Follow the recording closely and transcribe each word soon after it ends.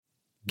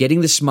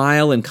Getting the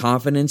smile and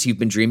confidence you've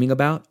been dreaming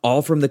about,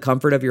 all from the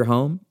comfort of your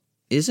home,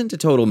 isn't a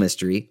total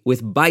mystery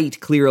with Byte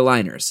clear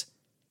aligners.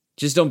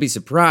 Just don't be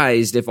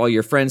surprised if all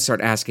your friends start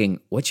asking,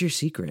 "What's your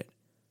secret?"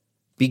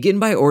 Begin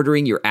by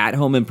ordering your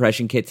at-home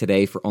impression kit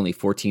today for only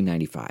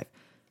 $14.95.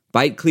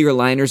 Byte clear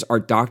aligners are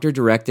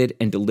doctor-directed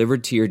and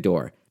delivered to your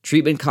door.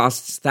 Treatment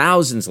costs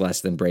thousands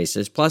less than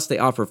braces, plus they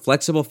offer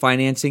flexible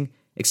financing,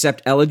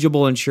 accept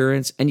eligible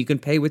insurance, and you can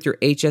pay with your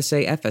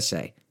HSA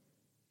FSA.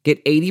 Get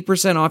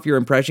 80% off your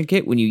impression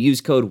kit when you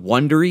use code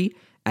WONDERY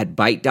at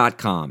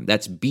Byte.com.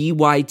 That's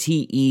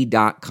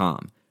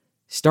BYTE.com.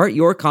 Start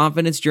your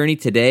confidence journey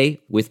today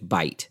with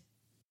Byte.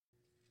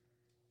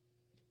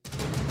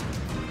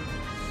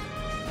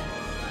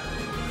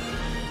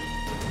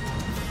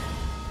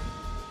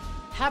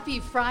 Happy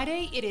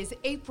Friday. It is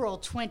April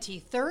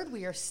 23rd.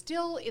 We are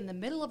still in the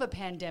middle of a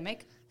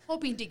pandemic,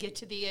 hoping to get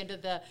to the end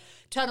of the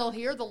tunnel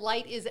here. The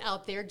light is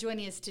out there.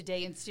 Joining us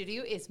today in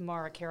studio is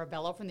Mara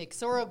Carabello from the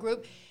Exoro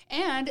Group,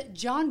 and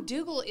John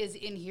Dougal is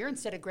in here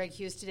instead of Greg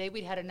Hughes today.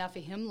 We'd had enough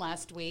of him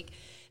last week.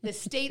 The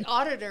state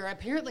auditor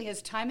apparently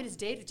has time in his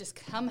day to just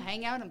come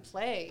hang out and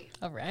play.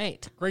 All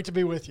right. Great to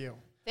be with you.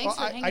 Thanks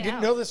for hanging out. I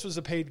didn't know this was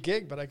a paid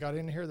gig, but I got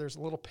in here. There's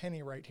a little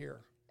penny right here.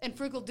 And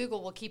Frugal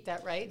Dougal will keep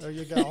that, right? There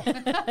you go.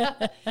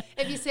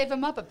 If you save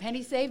them up, a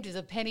penny saved is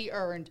a penny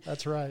earned.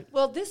 That's right.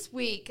 Well, this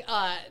week,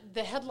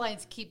 the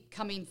headlines keep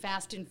coming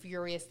fast and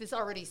furious. This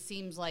already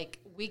seems like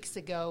weeks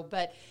ago,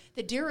 but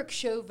the Derek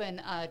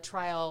Chauvin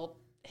trial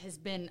has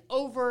been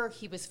over.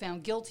 He was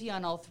found guilty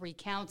on all 3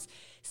 counts.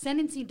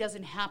 Sentencing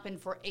doesn't happen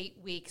for 8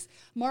 weeks.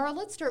 Mara,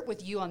 let's start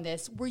with you on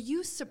this. Were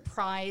you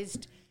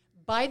surprised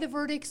by the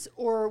verdicts,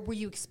 or were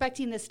you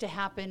expecting this to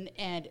happen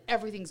and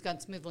everything's gone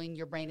smoothly in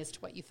your brain as to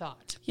what you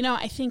thought? You know,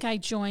 I think I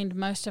joined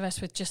most of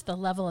us with just the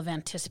level of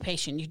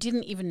anticipation. You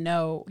didn't even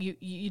know,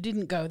 you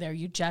didn't go there,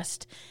 you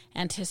just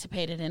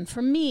anticipated. And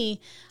for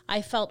me,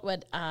 I felt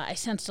what I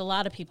sensed a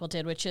lot of people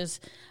did, which is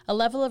a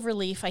level of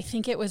relief. I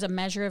think it was a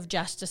measure of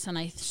justice, and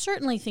I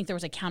certainly think there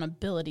was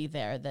accountability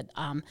there that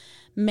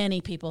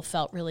many people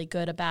felt really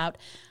good about.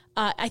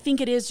 I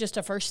think it is just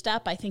a first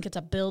step. I think it's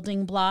a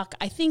building block.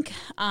 I think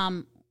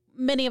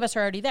many of us are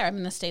already there. I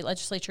mean, the state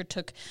legislature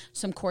took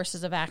some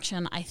courses of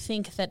action. I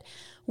think that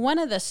one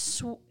of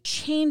the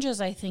changes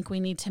I think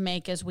we need to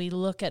make as we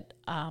look at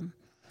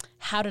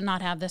how to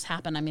not have this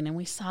happen. I mean, and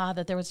we saw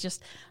that there was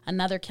just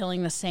another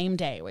killing the same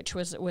day, which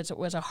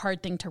was a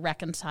hard thing to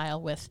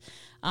reconcile with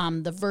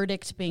the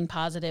verdict being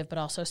positive, but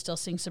also still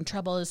seeing some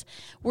trouble. Is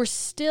we're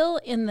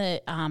still in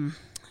the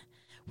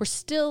we're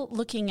still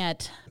looking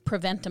at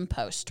prevent and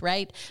post,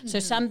 right? Mm-hmm. So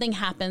something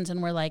happens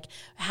and we're like,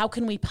 how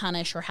can we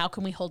punish or how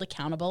can we hold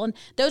accountable? And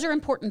those are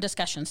important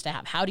discussions to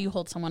have. How do you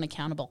hold someone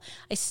accountable?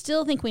 I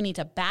still think we need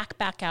to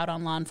back out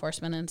on law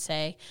enforcement and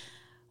say,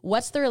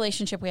 what's the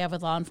relationship we have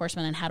with law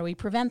enforcement and how do we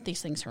prevent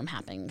these things from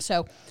happening?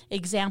 So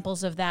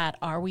examples of that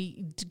are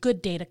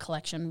good data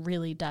collection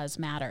really does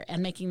matter,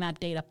 and making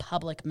that data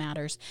public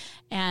matters.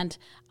 And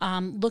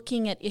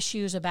looking at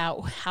issues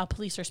about how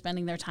police are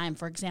spending their time.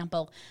 For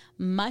example,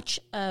 much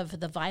of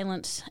the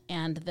violence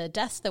and the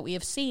deaths that we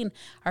have seen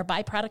are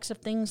byproducts of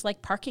things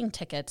like parking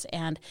tickets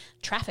and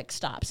traffic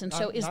stops. And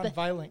so is the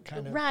violent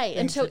kind of right, things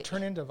and so that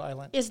turn into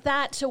violent. Is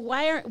that so?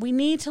 Why aren't we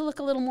need to look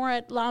a little more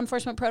at law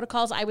enforcement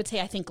protocols? I would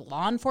say I think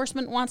law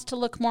enforcement wants to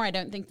look more. I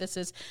don't think this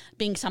is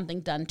being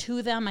something done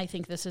to them. I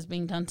think this is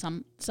being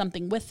done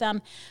something with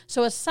them.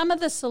 So as some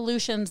of the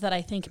solutions that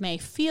I think may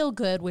feel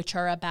good, which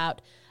are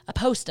about a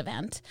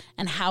post-event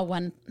and how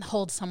one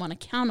holds someone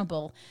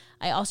accountable,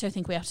 I also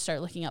think we have to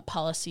start looking at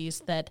policies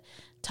that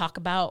talk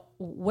about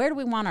where do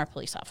we want our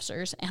police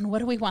officers and what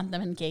do we want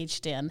them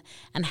engaged in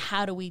and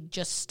how do we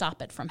just stop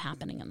it from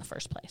happening in the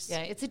first place? Yeah,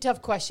 it's a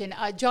tough question.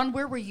 John,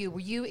 where were you? Were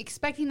you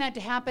expecting that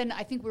to happen?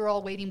 I think we were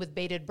all waiting with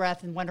bated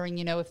breath and wondering,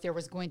 if there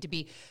was going to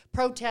be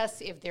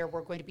protests, if there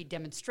were going to be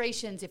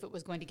demonstrations, if it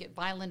was going to get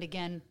violent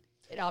again.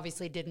 It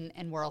obviously didn't,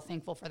 and we're all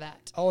thankful for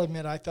that. I'll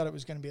admit I thought it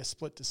was going to be a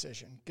split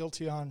decision.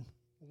 Guilty on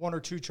 1 or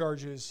 2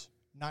 charges,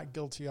 not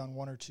guilty on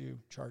 1 or 2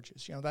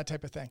 charges, that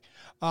type of thing.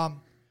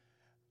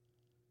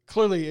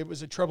 Clearly, it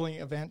was a troubling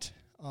event,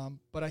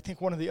 but I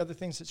think one of the other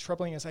things that's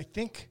troubling is I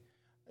think,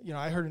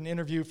 I heard an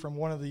interview from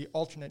one of the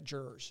alternate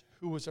jurors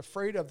who was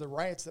afraid of the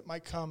riots that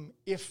might come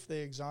if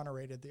they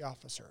exonerated the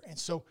officer. And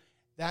so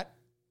that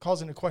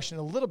calls into question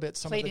a little bit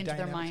some of the dynamics. Played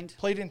into their mind.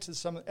 Played into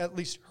some, at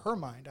least her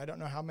mind. I don't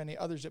know how many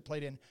others it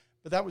played in,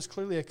 but that was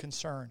clearly a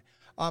concern.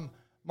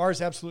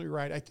 Mara's absolutely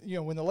right.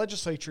 When the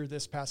legislature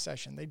this past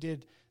session, they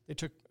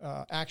took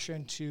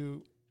action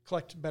to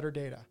collect better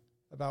data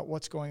about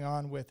what's going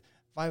on with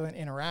violent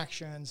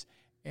interactions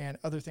and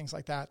other things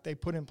like that. They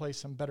put in place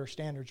some better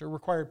standards, or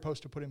required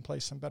Post to put in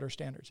place some better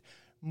standards,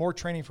 more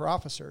training for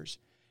officers,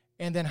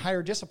 and then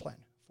higher discipline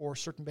for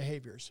certain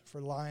behaviors, for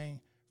lying,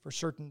 for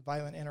certain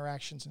violent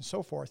interactions and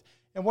so forth.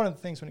 And one of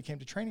the things when it came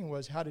to training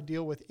was how to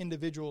deal with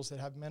individuals that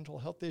have mental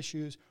health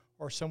issues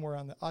or somewhere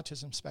on the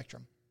autism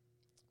spectrum.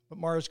 But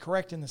Mara's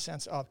correct in the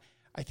sense of,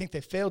 I think they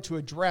failed to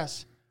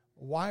address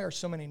why are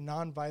so many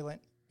nonviolent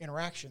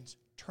interactions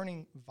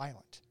turning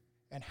violent.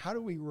 And how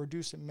do we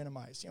reduce and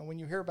minimize? When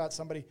you hear about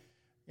somebody,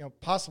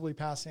 possibly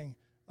passing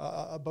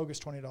a bogus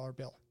 $20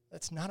 bill,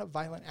 that's not a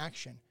violent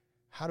action.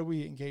 How do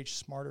we engage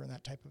smarter in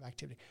that type of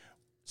activity?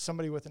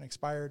 Somebody with an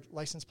expired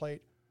license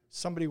plate,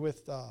 somebody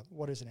with,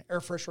 an air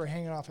freshener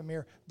hanging off a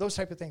mirror, those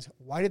type of things.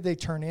 Why did they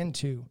turn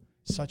into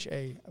such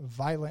a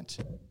violent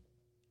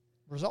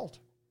result?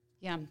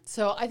 Yeah,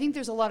 so I think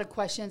there's a lot of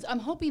questions. I'm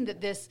hoping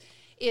that this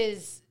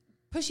is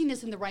pushing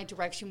us in the right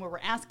direction, where we're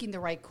asking the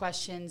right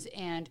questions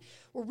and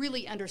we're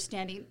really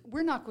understanding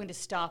we're not going to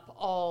stop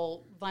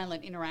all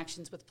violent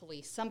interactions with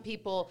police. Some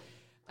people,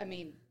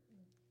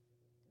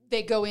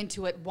 they go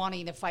into it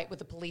wanting to fight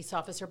with a police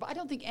officer, but I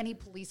don't think any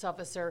police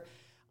officer,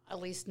 at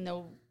least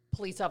no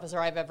police officer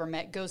I've ever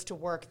met, goes to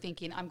work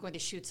thinking, I'm going to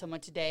shoot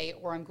someone today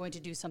or I'm going to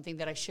do something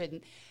that I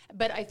shouldn't.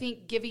 But I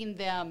think giving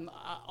them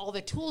all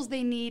the tools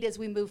they need as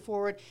we move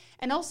forward,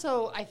 and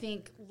also I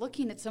think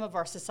looking at some of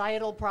our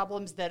societal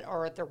problems that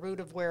are at the root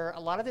of where a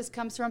lot of this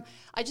comes from,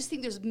 I just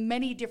think there's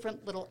many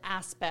different little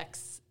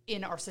aspects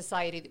in our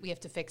society that we have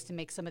to fix to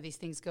make some of these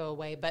things go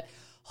away. But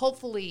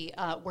hopefully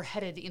we're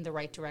headed in the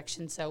right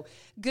direction. So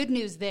good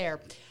news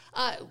there.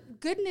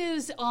 Good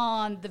news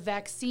on the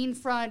vaccine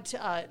front.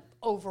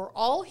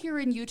 Overall here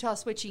in Utah,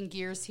 switching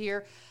gears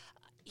here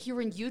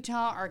in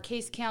Utah, our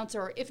case counts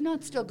are, if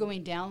not still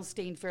going down,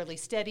 staying fairly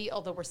steady,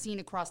 although we're seeing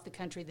across the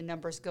country the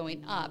numbers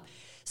going up.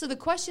 So the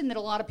question that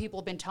a lot of people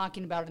have been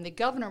talking about, and the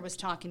governor was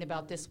talking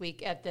about this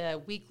week at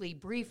the weekly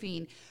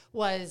briefing,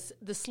 was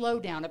the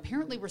slowdown.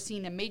 Apparently we're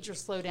seeing a major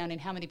slowdown in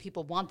how many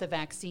people want the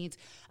vaccines,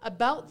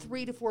 about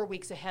 3 to 4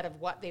 weeks ahead of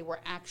what they were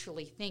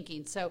actually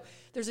thinking. So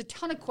there's a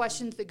ton of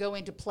questions that go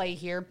into play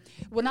here.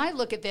 When I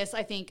look at this,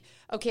 I think,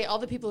 okay, all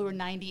the people who are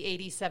 90,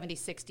 80, 70,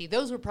 60,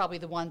 those were probably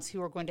the ones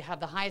who are going to have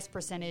the highest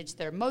percentage.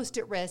 They're most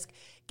at risk.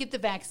 Get the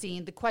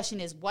vaccine. The question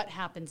is, what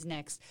happens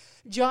next?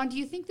 John, do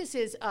you think this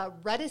is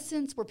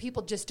reticence where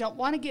people just don't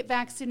want to get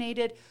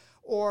vaccinated?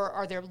 Or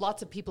are there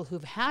lots of people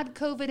who've had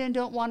COVID and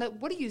don't want it?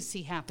 What do you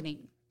see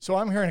happening? So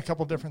I'm hearing a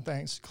couple different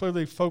things.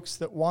 Clearly folks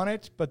that want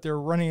it, but they're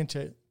running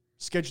into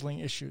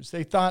scheduling issues.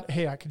 They thought,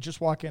 hey, I could just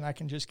walk in, I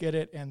can just get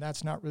it, and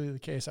that's not really the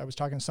case. I was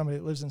talking to somebody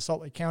that lives in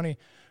Salt Lake County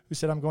who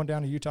said, I'm going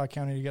down to Utah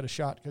County to get a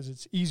shot because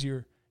it's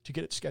easier to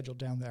get it scheduled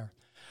down there.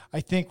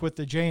 I think with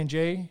the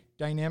J&J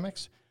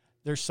dynamics,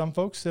 there's some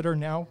folks that are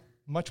now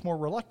much more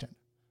reluctant.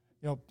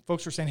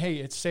 Folks are saying, hey,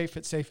 it's safe,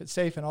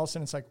 and all of a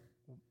sudden it's like,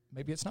 well,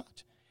 maybe it's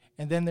not.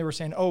 And then they were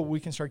saying, oh, we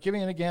can start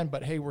giving it again,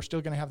 but hey, we're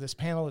still going to have this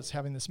panel that's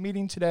having this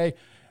meeting today.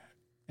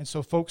 And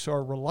so folks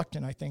are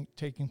reluctant, I think,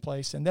 taking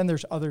place. And then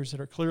there's others that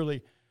are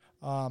clearly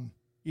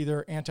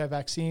either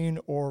anti-vaccine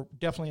or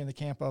definitely in the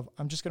camp of,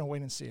 I'm just going to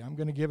wait and see. I'm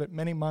going to give it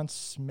many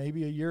months,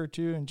 maybe a year or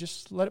two, and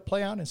just let it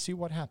play out and see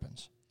what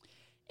happens.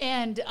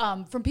 And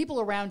from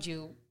people around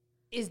you,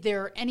 is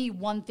there any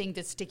one thing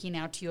that's sticking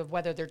out to you of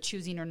whether they're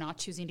choosing or not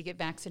choosing to get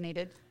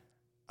vaccinated?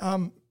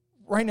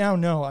 Right now,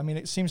 no.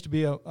 It seems to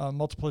be a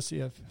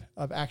multiplicity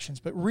of actions.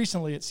 But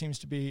recently, it seems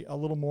to be a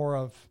little more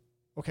of,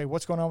 okay,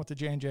 what's going on with the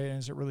J&J, and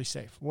is it really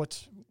safe?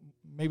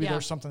 Maybe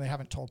there's something they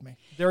haven't told me.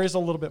 There is a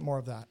little bit more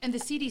of that. And the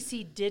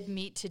CDC did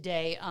meet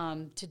today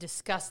to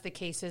discuss the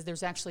cases.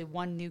 There's actually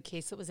one new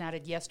case that was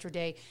added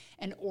yesterday.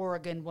 An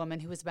Oregon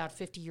woman who was about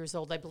 50 years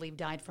old, I believe,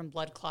 died from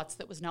blood clots.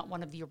 That was not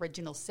one of the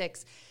original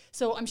 6.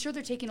 So I'm sure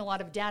they're taking a lot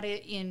of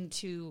data in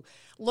to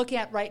look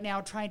at right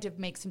now, trying to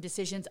make some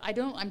decisions.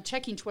 I'm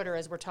checking Twitter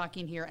as we're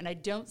talking here, and I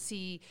don't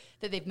see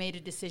that they've made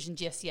a decision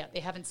just yet.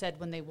 They haven't said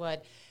when they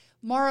would.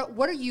 Mara,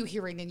 what are you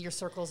hearing in your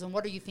circles, and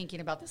what are you thinking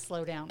about the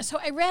slowdown? So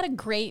I read a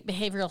great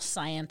behavioral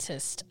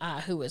scientist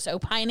who was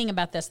opining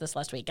about this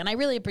last week, and I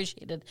really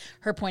appreciated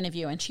her point of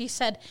view. And she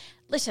said,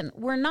 listen,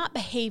 we're not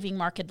behaving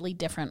markedly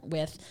different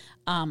with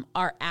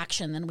our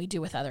action than we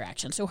do with other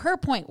actions. So her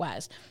point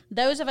was,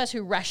 those of us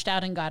who rushed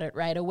out and got it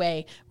right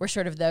away were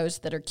sort of those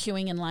that are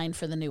queuing in line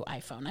for the new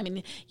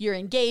iPhone. You're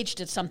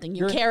engaged. It's something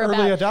you care about.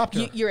 You're an early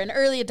adopter. You're an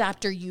early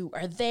adopter. You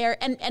are there.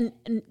 And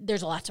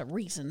there's lots of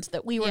reasons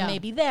that we were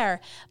maybe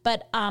there.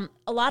 But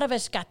a lot of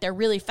us got there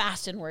really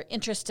fast and were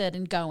interested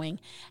in going.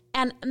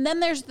 And then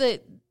there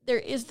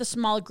is the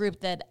small group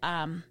that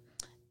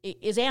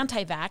is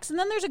anti-vax, and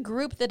then there's a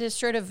group that is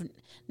sort of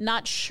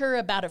not sure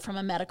about it from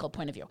a medical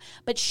point of view.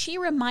 But she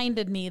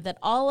reminded me that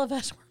all of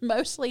us were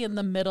mostly in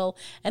the middle,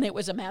 and it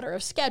was a matter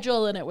of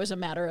schedule, and it was a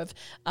matter of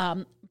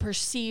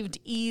perceived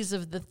ease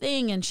of the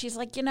thing. And she's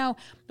like,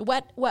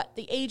 what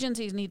the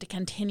agencies need to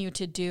continue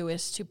to do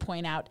is to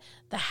point out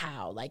the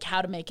how, like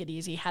how to make it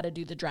easy, how to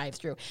do the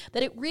drive-through.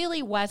 That it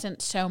really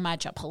wasn't so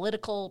much a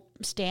political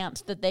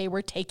stance that they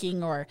were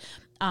taking or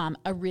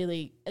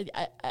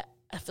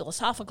a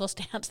philosophical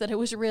stance, that it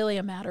was really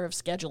a matter of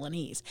schedule and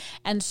ease.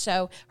 And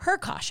so her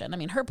caution,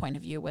 her point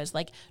of view was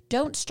like,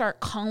 don't start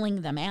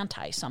calling them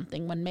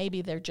anti-something when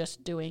maybe they're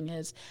just doing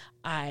is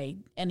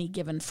any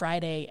given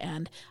Friday,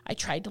 and I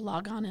tried to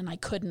log on and I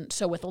couldn't.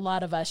 So with a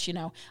lot of us,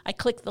 I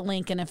click the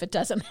link, and if it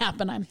doesn't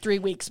happen, I'm 3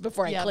 weeks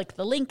before I click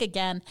the link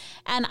again.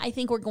 And I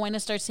think we're going to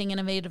start seeing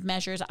innovative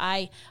measures.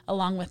 I,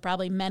 along with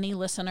probably many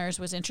listeners,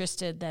 was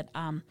interested that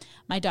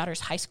my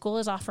daughter's high school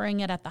is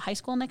offering it at the high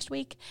school next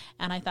week.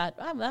 And I thought,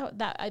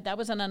 that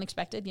was an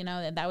unexpected,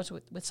 and that was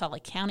with Salt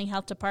Lake County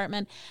Health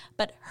Department.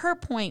 But her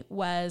point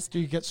was... Do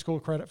you get school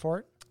credit for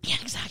it? Yeah,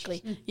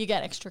 exactly. You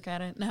get extra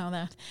credit. No,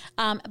 that.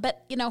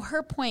 But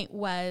her point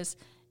was,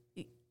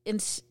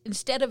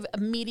 instead of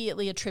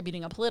immediately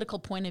attributing a political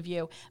point of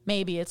view,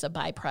 maybe it's a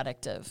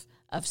byproduct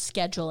of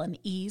schedule and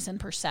ease and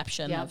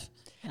perception of.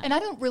 And I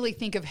don't really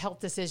think of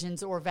health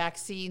decisions or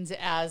vaccines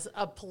as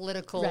a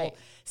political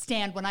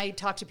stand. When I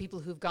talk to people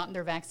who've gotten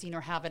their vaccine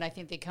or haven't, I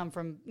think they come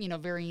from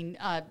varying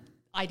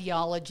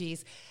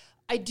ideologies.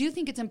 I do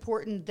think it's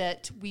important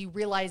that we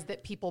realize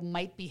that people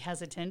might be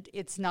hesitant.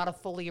 It's not a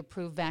fully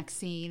approved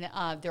vaccine.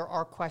 There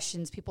are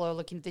questions. People are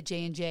looking at the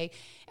J&J.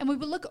 And when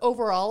we look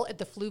overall at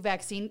the flu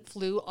vaccine,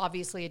 flu,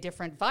 obviously a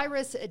different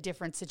virus, a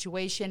different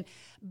situation,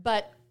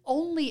 but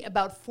only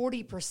about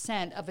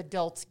 40% of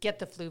adults get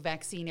the flu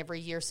vaccine every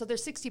year. So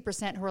there's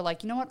 60% who are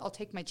like, you know what, I'll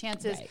take my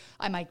chances. Right.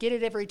 I might get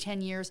it every 10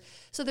 years.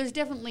 So there's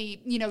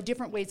definitely,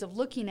 different ways of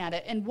looking at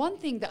it. And one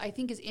thing that I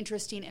think is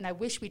interesting, and I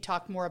wish we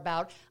talked more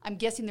about, I'm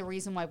guessing the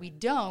reason why we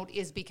don't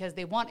is because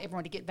they want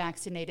everyone to get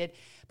vaccinated.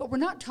 But we're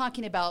not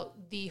talking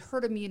about the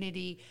herd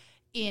immunity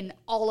in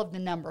all of the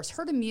numbers.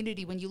 Herd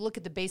immunity, when you look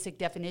at the basic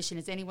definition,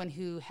 is anyone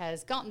who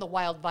has gotten the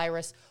wild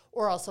virus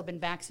or also been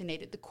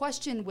vaccinated. The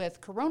question with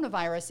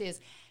coronavirus is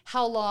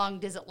how long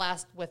does it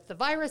last with the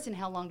virus and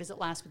how long does it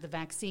last with the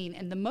vaccine?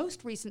 And the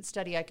most recent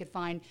study I could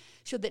find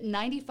showed that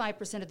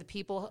 95% of the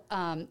people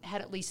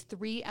had at least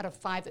 3 out of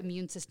 5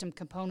 immune system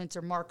components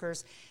or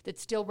markers that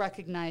still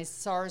recognize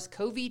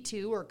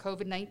SARS-CoV-2 or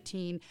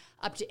COVID-19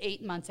 up to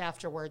 8 months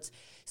afterwards.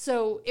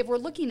 So if we're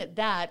looking at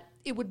that,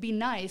 it would be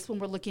nice when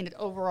we're looking at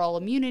overall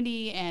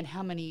immunity and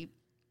how many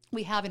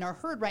we have in our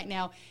herd right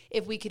now,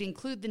 if we could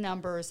include the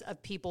numbers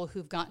of people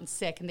who've gotten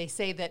sick. And they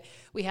say that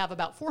we have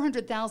about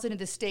 400,000 in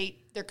the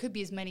state. There could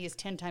be as many as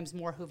 10 times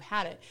more who've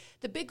had it.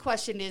 The big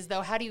question is,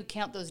 though, how do you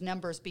count those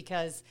numbers?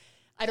 Because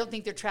I don't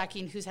think they're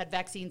tracking who's had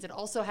vaccines and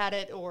also had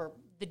it or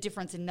the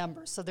difference in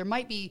numbers. So there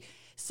might be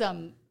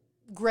some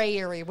gray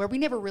area where we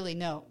never really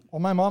know.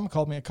 Well, my mom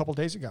called me a couple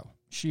days ago.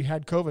 She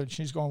had COVID.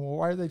 She's going, well,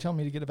 why are they telling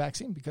me to get a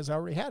vaccine? Because I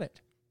already had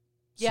it.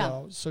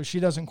 Yeah. So she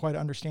doesn't quite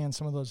understand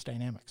some of those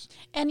dynamics.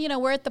 And,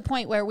 we're at the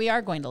point where we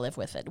are going to live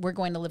with it. We're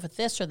going to live with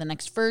this or the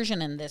next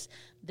version, and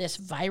this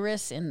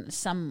virus in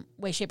some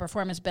way, shape, or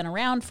form has been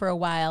around for a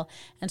while.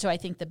 And so I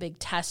think the big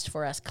test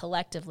for us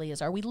collectively is,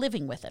 are we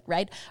living with it,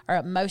 right?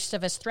 Are most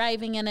of us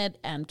thriving in it,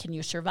 and can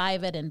you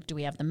survive it, and do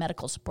we have the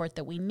medical support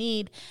that we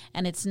need?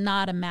 And it's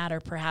not a matter,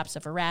 perhaps,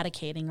 of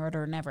eradicating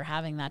or never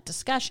having that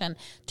discussion.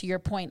 To your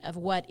point of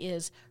what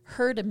is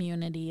herd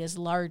immunity is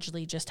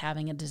largely just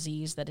having a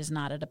disease that is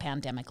not at a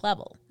pandemic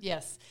level.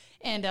 Yes.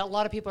 And a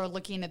lot of people are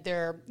looking at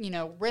their,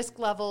 risk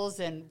levels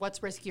and what's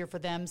riskier for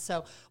them.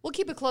 So we'll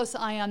keep a close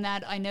eye on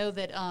that. I know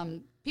that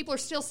people are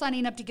still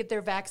signing up to get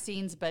their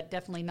vaccines, but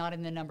definitely not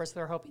in the numbers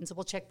they're hoping. So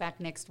we'll check back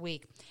next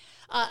week.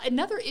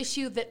 Another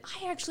issue that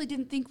I actually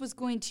didn't think was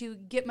going to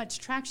get much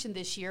traction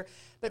this year,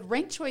 but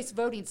ranked choice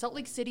voting. Salt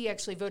Lake City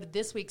actually voted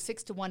this week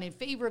 6-1 in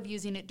favor of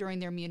using it during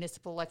their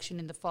municipal election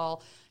in the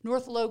fall.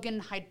 North Logan,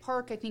 Hyde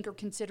Park, I think, are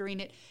considering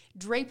it.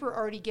 Draper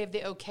already gave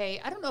the okay.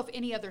 I don't know if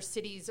any other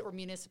cities or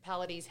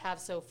municipalities have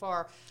so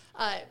far.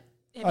 Have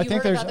you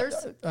heard of others?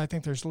 I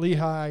think there's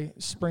Lehigh,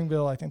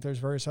 Springville. I think there's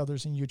various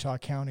others in Utah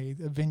County.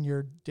 The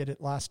Vineyard did it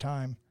last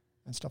time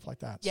and stuff like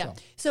that. Yeah.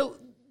 So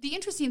the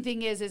interesting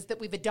thing is that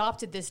we've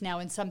adopted this now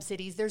in some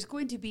cities. There's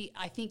going to be,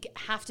 I think,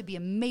 have to be a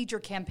major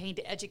campaign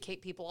to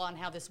educate people on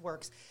how this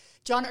works.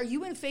 John, are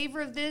you in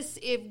favor of this?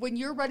 When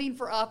you're running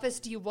for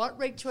office, do you want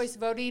ranked choice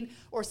voting,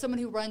 or someone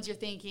who runs, you're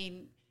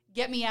thinking,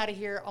 get me out of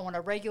here, I want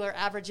a regular,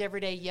 average,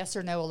 everyday, yes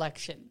or no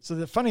election? So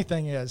the funny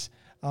thing is,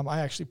 I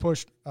actually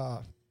pushed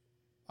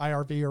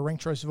IRV or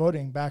ranked choice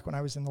voting back when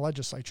I was in the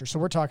legislature. So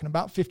we're talking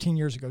about 15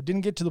 years ago.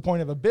 Didn't get to the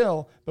point of a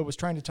bill, but was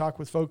trying to talk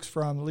with folks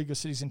from the League of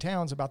Cities and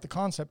Towns about the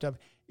concept of,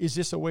 is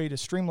this a way to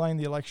streamline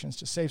the elections,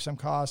 to save some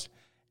cost,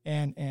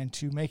 and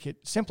to make it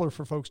simpler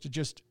for folks to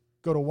just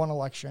go to one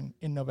election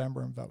in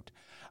November and vote.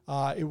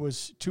 It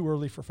was too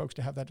early for folks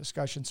to have that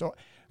discussion. So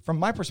from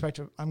my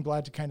perspective, I'm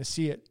glad to kind of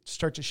see it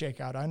start to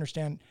shake out. I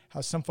understand how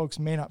some folks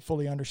may not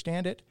fully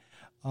understand it.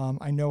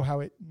 I know how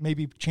it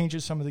maybe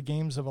changes some of the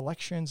games of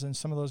elections and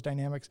some of those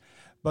dynamics.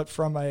 But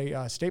from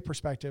a state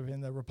perspective,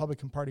 in the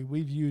Republican Party,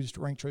 we've used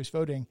ranked choice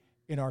voting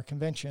in our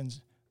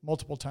conventions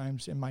multiple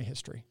times in my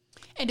history.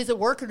 And does it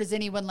work, or does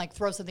anyone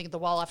throw something at the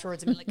wall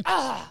afterwards and be like,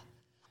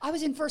 I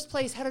was in first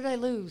place, how did I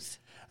lose?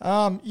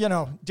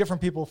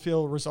 Different people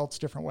feel results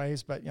different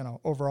ways, but,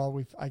 overall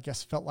we've, I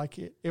guess, felt like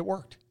it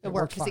worked. It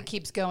worked because it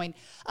keeps going.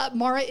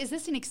 Mara, is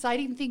this an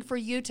exciting thing for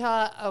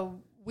Utah?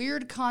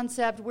 Weird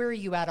concept. Where are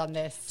you at on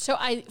this? So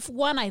I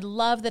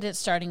love that it's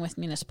starting with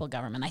municipal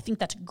government. I think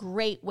that's a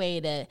great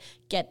way to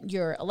get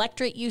your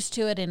electorate used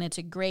to it, and it's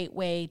a great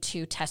way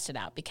to test it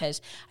out,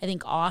 because I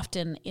think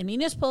often in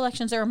municipal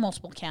elections there are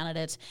multiple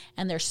candidates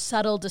and there's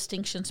subtle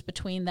distinctions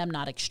between them,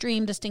 not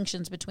extreme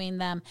distinctions between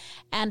them.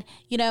 And,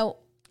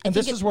 And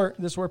this is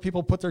where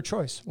people put their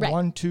choice. Right.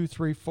 1, 2,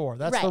 3, 4.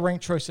 That's Right. the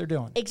ranked choice they're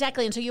doing.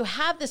 Exactly. And so you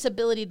have this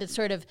ability to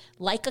sort of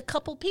like a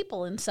couple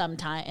people in some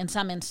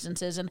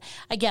instances. And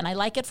again, I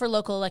like it for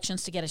local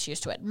elections to get us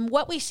used to it.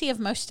 What we see of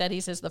most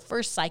studies is the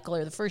first cycle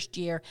or the first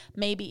year,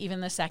 maybe even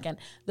the second,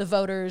 the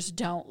voters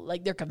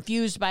they're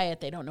confused by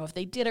it. They don't know if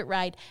they did it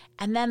right.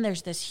 And then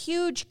there's this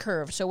huge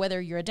curve. So whether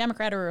you're a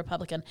Democrat or a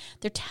Republican,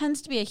 there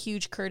tends to be a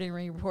huge curve in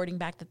reporting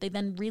back that they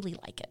then really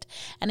like it.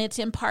 And it's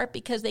in part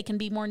because they can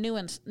be more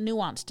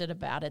nuanced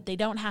about it. They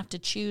don't have to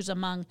choose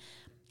among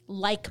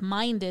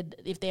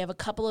like-minded. If they have a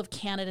couple of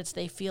candidates,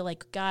 they feel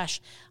like,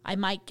 gosh, I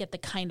might get the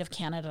kind of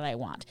candidate I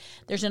want.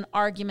 There's an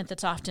argument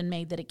that's often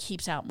made that it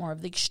keeps out more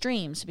of the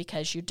extremes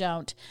because you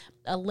don't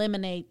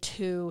eliminate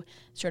two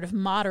sort of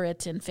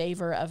moderates in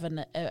favor of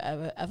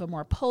a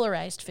more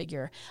polarized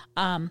figure.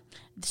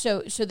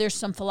 So there's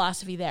some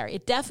philosophy there.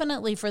 It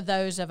definitely, for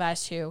those of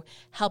us who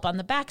help on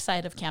the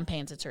backside of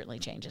campaigns, it certainly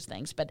changes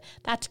things. But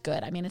that's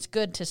good. I mean, it's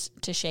good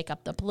to shake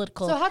up the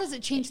political. So how does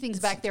it change things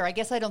back there? I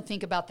guess I don't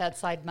think about that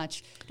side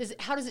much.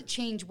 How does it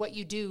change what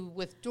you do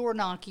with door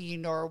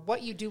knocking or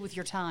what you do with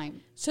your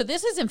time? So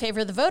this is in favor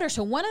of the voter.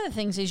 So one of the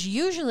things is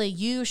usually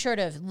you sort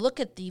of look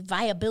at the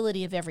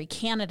viability of every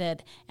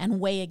candidate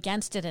and weigh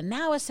against it. And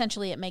now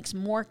essentially it makes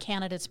more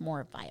candidates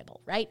more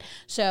viable, right?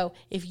 So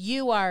if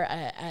you are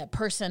a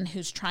person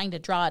who's trying to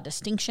draw a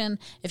distinction,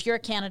 if you're a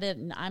candidate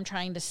and I'm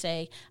trying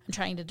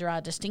to draw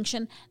a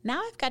distinction,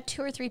 now I've got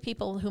 2 or 3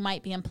 people who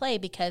might be in play,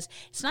 because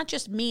it's not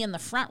just me and the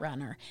front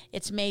runner.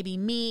 It's maybe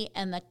me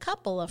and the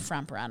couple of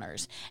front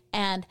runners.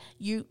 And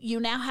you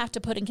now have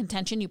to put in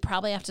contention. You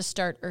probably have to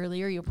start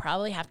earlier. You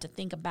probably have to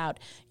think about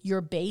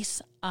your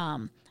base,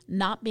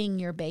 not being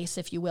your base,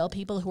 if you will.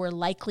 People who are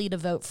likely to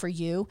vote for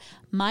you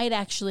might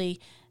actually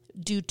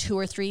do 2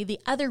 or 3. The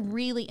other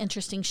really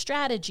interesting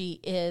strategy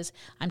is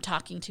I'm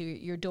talking to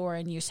your door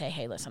and you say,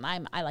 hey, listen,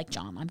 I like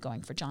John. I'm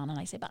going for John. And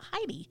I say, but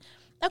Heidi,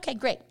 okay,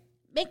 great.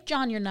 Make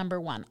John your number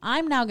 1.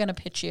 I'm now going to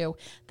pitch you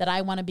that I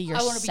want to be your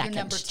second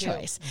number 2.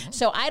 choice. Mm-hmm.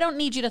 So I don't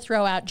need you to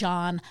throw out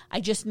John. I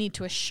just need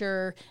to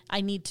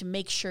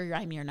make sure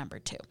I'm your number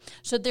 2.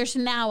 So there's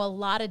now a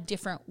lot of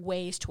different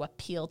ways to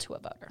appeal to a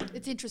voter.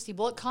 It's interesting.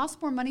 Will it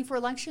cost more money for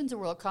elections, or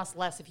will it cost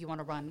less if you want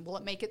to run? Will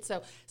it make it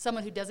so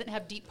someone who doesn't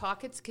have deep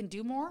pockets can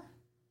do more?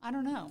 I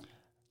don't know.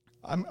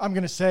 I'm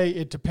going to say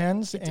it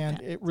depends,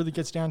 and it really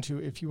gets down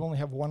to if you only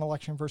have 1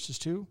 election versus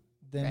 2,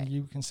 then Right.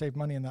 you can save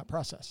money in that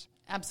process.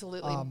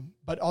 Absolutely.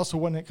 But also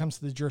when it comes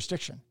to the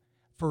jurisdiction.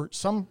 For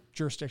some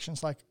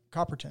jurisdictions like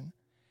Copperton,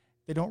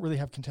 they don't really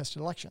have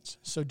contested elections.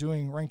 So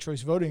doing ranked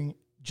choice voting,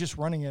 just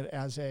running it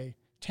as a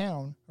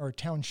town or a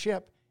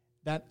township,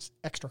 that's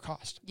extra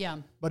cost. Yeah.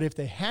 But if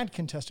they had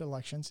contested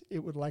elections, it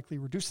would likely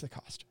reduce the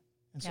cost.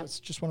 And so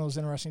it's just one of those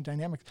interesting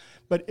dynamics.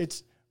 But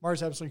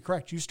Mara's absolutely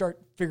correct. You start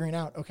figuring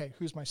out, okay,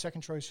 who's my second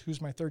choice? Who's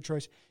my third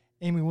choice?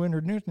 Amy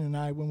Windward Newton and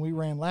I, when we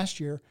ran last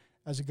year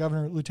as a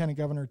lieutenant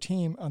governor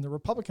team on the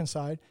Republican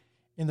side,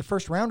 in the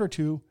first round or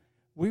 2,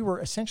 we were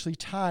essentially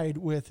tied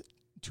with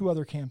 2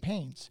 other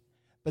campaigns.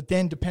 But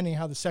then depending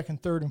how the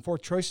second, third, and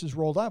fourth choices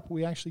rolled up,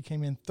 we actually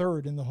came in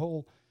third in the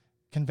whole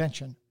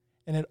convention.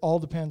 And it all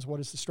depends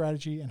what is the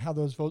strategy and how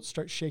those votes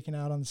start shaking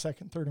out on the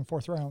second, third, and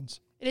fourth rounds.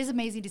 It is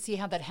amazing to see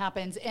how that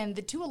happens. And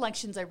the 2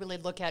 elections I really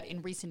look at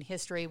in recent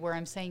history where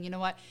I'm saying, you know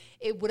what,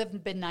 it would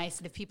have been nice,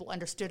 and if people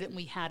understood it and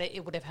we had it,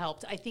 it would have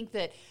helped. I think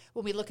that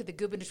when we look at the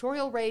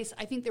gubernatorial race,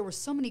 I think there were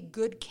so many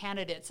good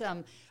candidates.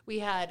 We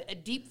had a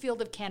deep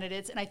field of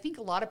candidates, and I think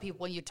a lot of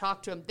people, when you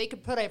talk to them, they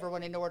could put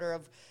everyone in order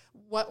of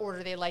what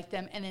order they like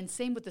them, and then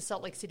same with the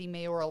Salt Lake City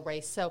mayoral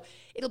race. So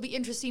it'll be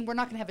interesting. We're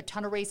not going to have a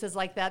ton of races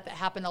like that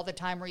happen all the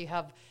time where you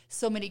have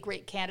so many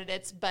great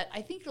candidates, but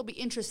I think it'll be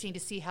interesting to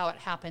see how it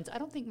happens. I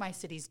don't think my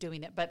city's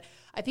doing it, but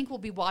I think we'll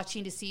be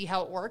watching to see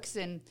how it works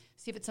and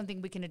see if it's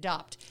something we can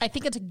adopt. I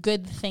think it's a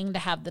good thing to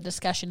have the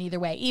discussion either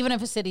way. Even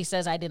if a city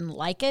says I didn't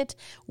like it,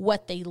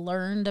 what they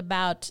learned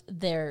about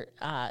their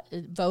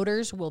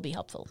voters will be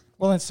helpful.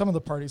 Well, and some of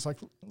the parties, like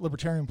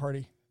Libertarian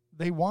Party,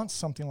 they want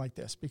something like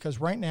this because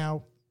right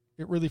now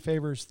it really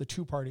favors the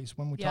 2 parties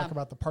when we talk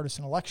about the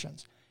partisan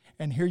elections.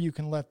 And here you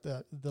can let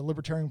the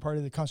Libertarian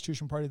Party, the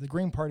Constitution Party, the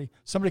Green Party,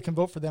 somebody can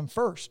vote for them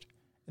first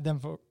and then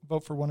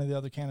vote for one of the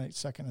other candidates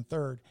second and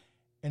third.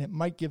 And it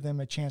might give them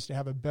a chance to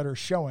have a better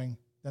showing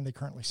than they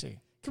currently see.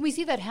 Can we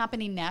see that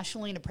happening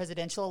nationally in a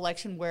presidential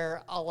election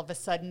where all of a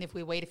sudden, if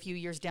we wait a few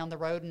years down the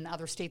road and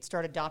other states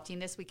start adopting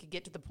this, we could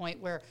get to the point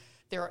where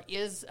there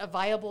is a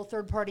viable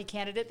third-party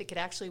candidate that could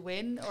actually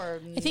win? Or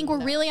I think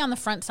we're really on the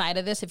front side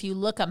of this. If you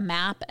look at a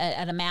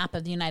map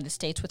of the United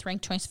States with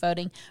ranked choice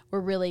voting, we're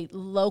really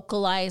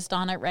localized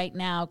on it right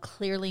now.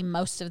 Clearly,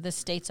 most of the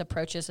states'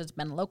 approaches has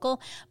been local,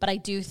 but I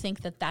do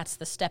think that that's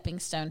the stepping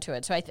stone to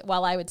it. So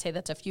while I would say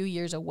that's a few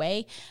years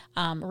away,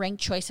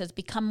 ranked choice has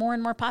become more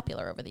and more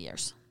popular over the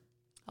years.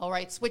 All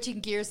right,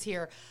 switching gears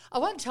here. I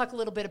want to talk a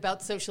little bit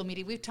about social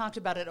media. We've talked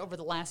about it over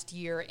the last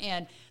year,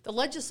 and the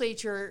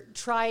legislature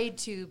tried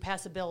to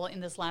pass a bill in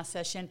this last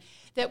session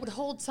that would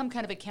hold some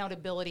kind of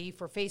accountability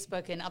for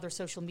Facebook and other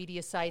social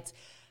media sites,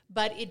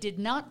 but it did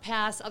not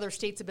pass. Other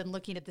states have been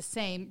looking at the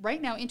same.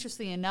 Right now,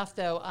 interestingly enough,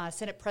 though,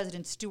 Senate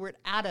President Stuart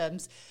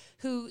Adams,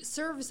 who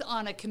serves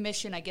on a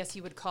commission, I guess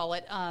you would call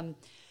it,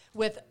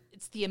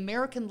 it's the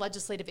American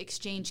Legislative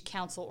Exchange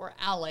Council, or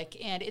ALEC,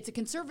 and it's a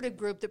conservative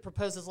group that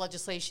proposes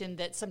legislation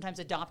that's sometimes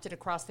adopted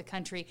across the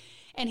country.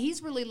 And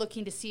he's really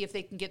looking to see if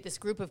they can get this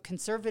group of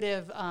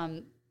conservative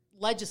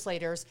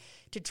legislators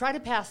to try to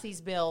pass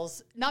these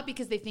bills, not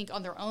because they think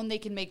on their own they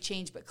can make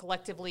change, but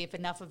collectively, if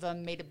enough of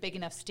them made a big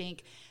enough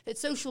stink, that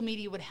social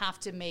media would have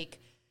to make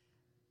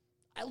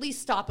at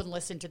least stop and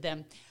listen to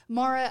them.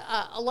 Mara,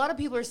 a lot of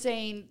people are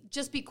saying,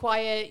 just be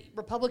quiet.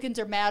 Republicans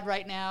are mad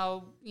right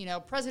now. You know,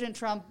 President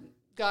Trump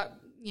got,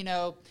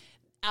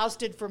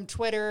 ousted from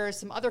Twitter.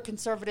 Some other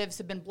conservatives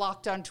have been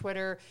blocked on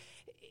Twitter.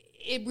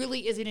 It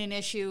really isn't an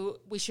issue.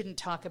 We shouldn't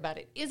talk about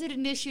it. Is it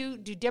an issue?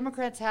 Do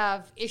Democrats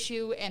have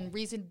issue and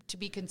reason to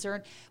be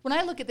concerned? When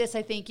I look at this,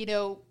 I think,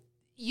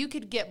 you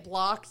could get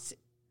blocked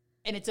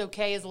and it's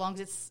okay as long as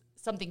it's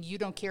something you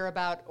don't care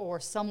about or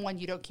someone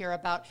you don't care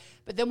about.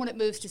 But then when it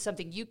moves to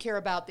something you care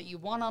about that you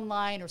want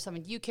online or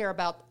someone you care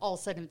about, all of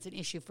a sudden it's an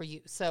issue for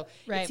you. So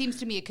It seems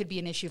to me it could be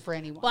an issue for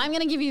anyone. Well, I'm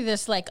going to give you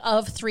this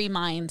of three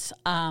minds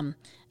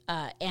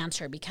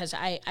answer because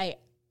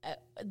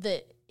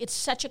it's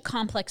such a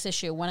complex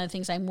issue. One of the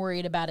things I'm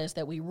worried about is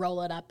that we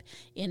roll it up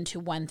into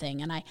one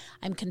thing, and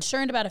I'm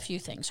concerned about a few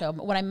things. So,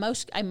 what I'm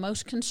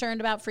most concerned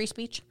about free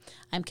speech.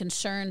 I'm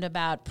concerned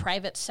about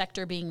private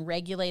sector being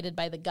regulated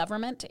by the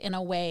government in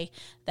a way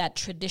that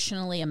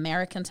traditionally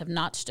Americans have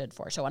not stood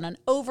for. So, on an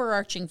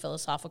overarching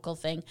philosophical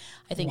thing,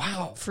 I think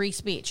free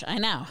speech. I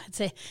know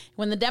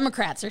when the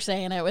Democrats are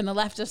saying it, when the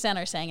left of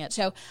center are saying it.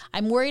 So,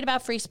 I'm worried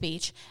about free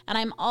speech, and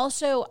I'm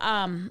also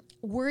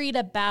worried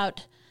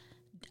about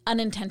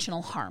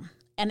unintentional harm.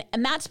 And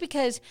that's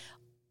because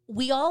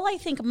I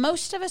think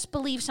most of us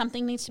believe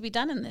something needs to be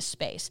done in this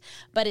space,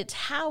 but it's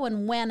how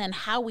and when and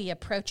how we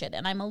approach it.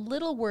 And I'm a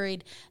little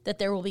worried that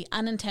there will be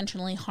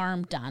unintentionally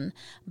harm done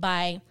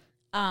by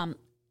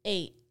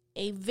ALEC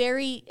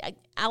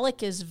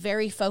is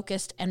very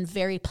focused and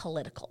very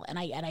political. And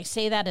I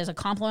say that as a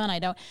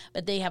compliment.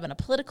 But they have a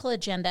political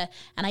agenda.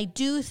 And I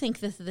do think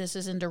that this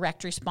is in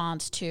direct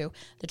response to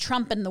the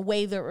Trump and the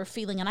way that we're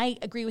feeling. And I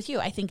agree with you.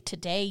 I think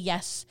today,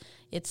 yes,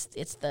 it's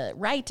the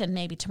right, and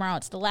maybe tomorrow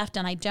it's the left,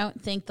 and I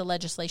don't think the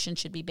legislation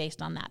should be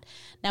based on that.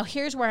 Now,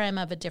 here's where I'm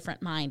of a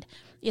different mind.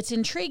 It's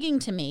intriguing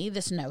to me,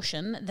 this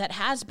notion that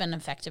has been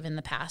effective in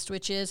the past,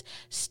 which is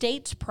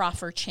states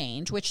proffer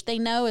change, which they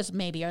know is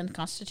maybe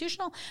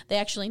unconstitutional. They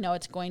actually know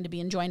it's going to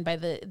be enjoined by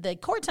the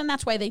courts, and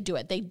that's why they do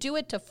it. They do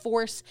it to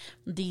force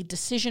the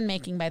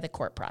decision-making by the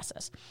court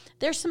process.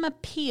 There's some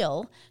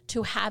appeal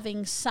to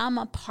having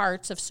some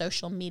parts of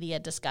social media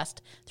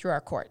discussed through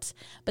our courts,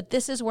 but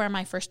this is where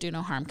my first do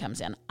no harm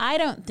comes in. I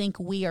don't think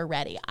we are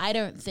ready. I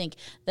don't think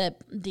that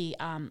the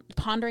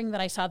pondering that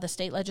I saw the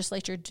state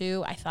legislature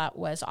do, I thought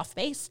was off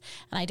base,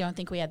 and I don't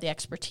think we had the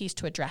expertise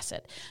to address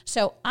it.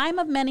 So I'm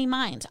of many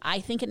minds.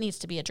 I think it needs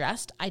to be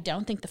addressed. I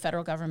don't think the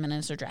federal government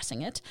is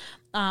addressing it.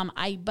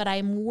 But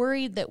I'm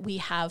worried that we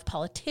have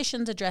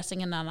politicians addressing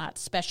it and not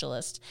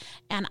specialists.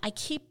 And I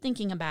keep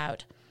thinking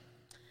about,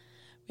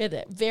 we had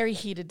a very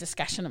heated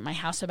discussion at my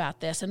house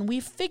about this, and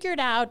we've figured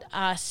out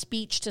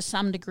speech to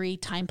some degree,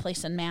 time,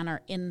 place, and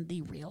manner in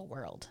the real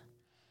world.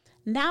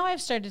 Now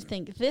I've started to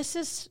think this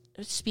is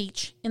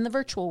speech in the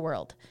virtual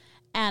world,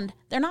 and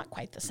they're not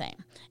quite the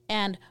same.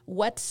 And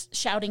what's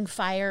shouting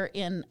fire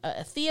in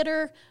a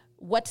theater?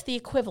 What's the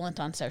equivalent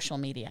on social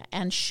media?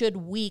 And should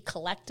we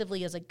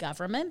collectively as a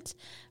government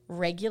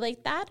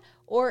regulate that?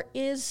 Or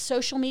is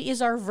social media,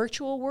 is our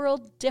virtual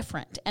world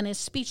different? And is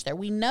speech there?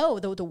 We know,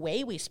 though, the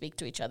way we speak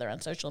to each other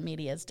on social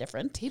media is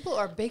different. People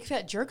are big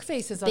fat jerk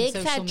faces on social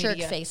media. Big fat jerk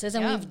faces,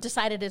 and we've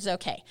decided it's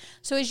okay.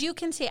 So as you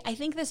can see, I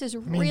think this is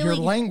really... your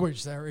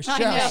language there is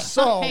just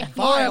so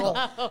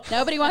vile.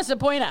 Nobody wants to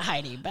point at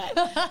Heidi, but...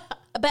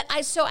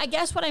 I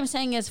guess what I'm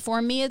saying is,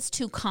 for me, it's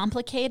too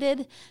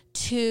complicated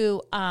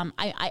to,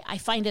 I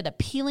find it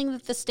appealing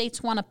that the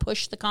states want to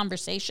push the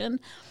conversation,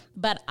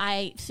 but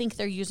I think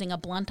they're using a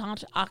blunt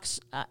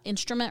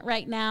instrument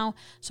right now.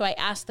 So I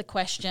ask the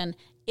question,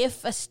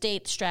 if a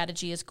state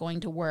strategy is going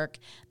to work,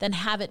 then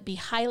have it be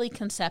highly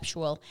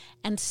conceptual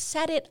and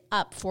set it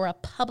up for a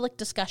public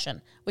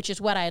discussion, which is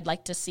what I'd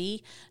like to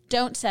see.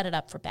 Don't set it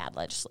up for bad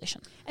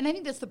legislation. And I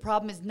think that's the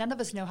problem, is none of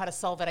us know how to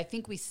solve it. I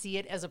think we see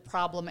it as a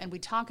problem, and we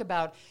talk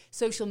about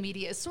social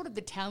media as sort of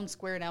the town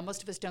square now.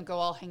 Most of us don't go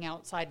all hang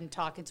outside and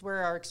talk. It's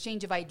where our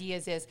exchange of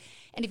ideas is.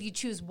 And if you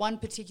choose one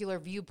particular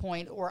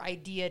viewpoint or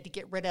idea to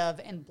get rid of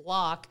and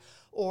block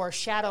or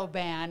shadow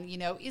ban,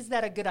 is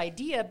that a good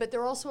idea? But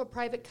they're also a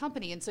private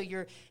company. And so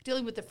you're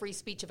dealing with the free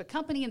speech of a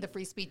company and the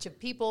free speech of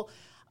people.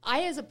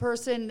 I, as a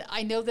person,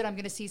 I know that I'm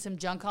going to see some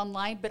junk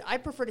online, but I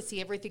prefer to see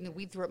everything and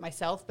weed through it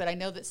myself. But I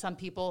know that some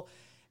people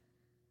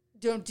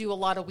don't do a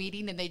lot of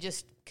weeding and they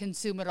just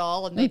consume it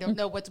all and they don't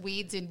know what's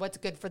weeds and what's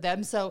good for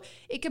them. So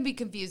it can be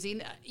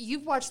confusing.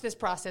 You've watched this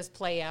process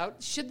play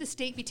out. Should the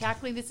state be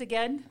tackling this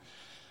again?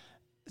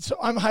 So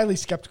I'm highly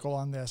skeptical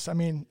on this. I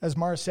mean, as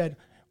Mara said,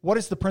 what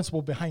is the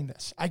principle behind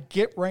this? I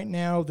get right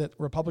now that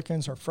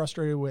Republicans are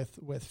frustrated with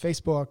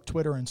Facebook,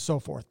 Twitter, and so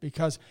forth,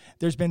 because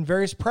there's been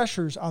various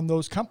pressures on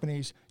those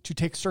companies to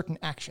take certain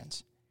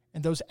actions.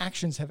 And those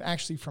actions have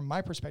actually, from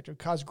my perspective,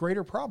 caused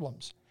greater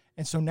problems.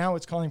 And so now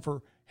it's calling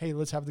for, hey,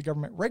 let's have the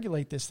government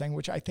regulate this thing,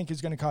 which I think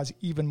is going to cause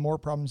even more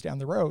problems down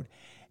the road.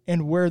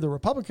 And where the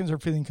Republicans are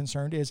feeling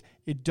concerned is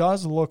it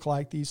does look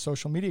like these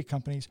social media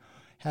companies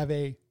have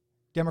a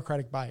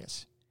Democratic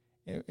bias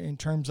in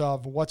terms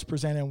of what's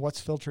presented and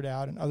what's filtered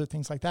out and other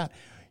things like that.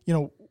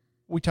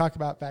 We talk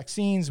about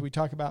vaccines, we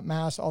talk about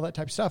masks, all that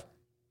type of stuff.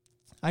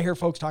 I hear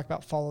folks talk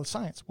about follow the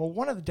science. Well,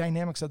 one of the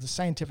dynamics of the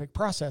scientific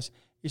process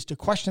is to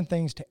question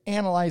things, to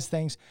analyze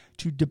things,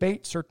 to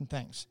debate certain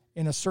things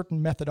in a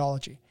certain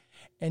methodology.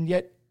 And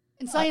yet...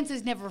 And science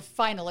is never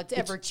final. It's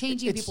ever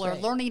changing. People are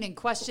learning and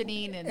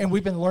questioning. And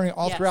we've been learning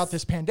all throughout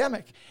this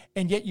pandemic.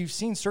 And yet you've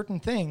seen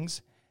certain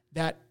things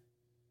that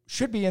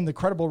should be in the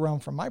credible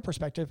realm from my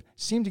perspective,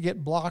 seem to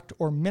get blocked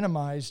or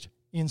minimized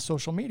in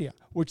social media,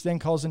 which then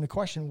calls into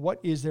question, what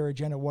is their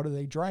agenda? What are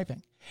they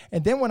driving?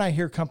 And then when I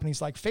hear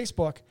companies like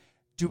Facebook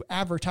do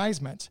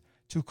advertisements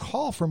to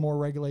call for more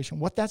regulation,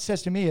 what that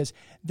says to me is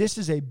this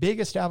is a big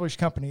established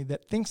company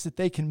that thinks that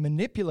they can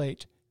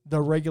manipulate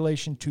the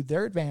regulation to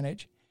their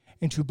advantage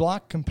and to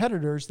block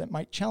competitors that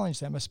might challenge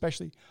them,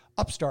 especially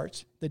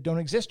upstarts that don't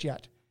exist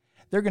yet.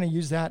 They're going to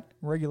use that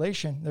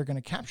regulation, they're going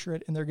to capture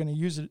it, and they're going to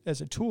use it as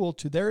a tool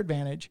to their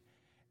advantage,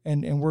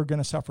 and we're going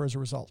to suffer as a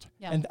result.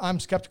 Yeah. And I'm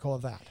skeptical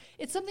of that.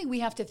 It's something we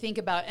have to think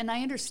about, and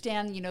I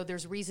understand,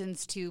 there's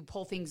reasons to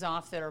pull things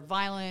off that are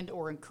violent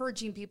or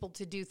encouraging people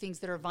to do things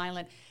that are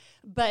violent,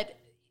 but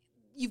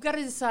you've got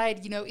to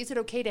decide, is it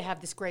okay to have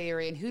this gray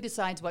area, and who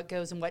decides what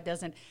goes and what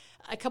doesn't?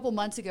 A couple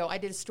months ago, I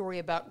did a story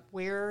about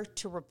where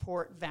to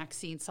report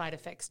vaccine side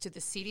effects to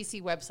the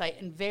CDC website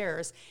and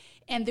VAERS,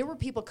 and there were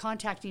people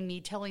contacting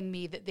me telling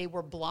me that they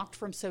were blocked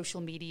from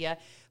social media,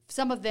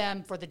 some of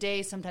them for the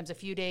day, sometimes a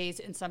few days,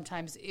 and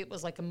sometimes it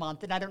was like a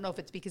month. And I don't know if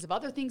it's because of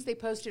other things they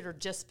posted or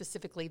just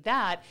specifically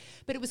that,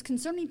 but it was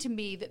concerning to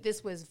me that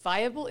this was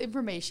viable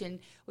information.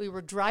 We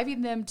were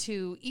driving them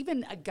to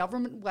even a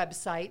government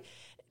website,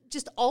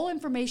 just all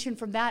information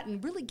from that,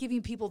 and really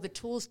giving people the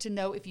tools to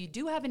know if you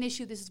do have an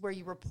issue, this is where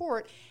you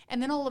report.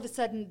 And then all of a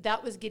sudden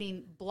that was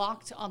getting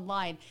blocked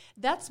online.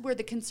 That's where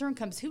the concern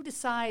comes. Who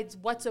decides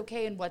what's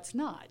okay and what's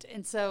not?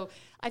 And so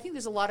I think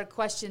there's a lot of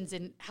questions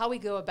in how we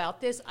go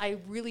about this. I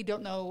really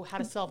don't know how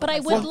to solve it. But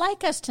I would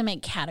like us to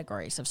make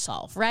categories of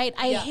solve, right?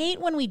 I hate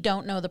when we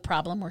don't know the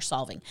problem we're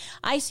solving.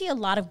 I see a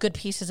lot of good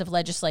pieces of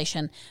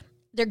legislation.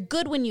 They're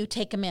good when you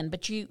take them in,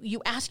 but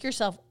you ask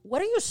yourself,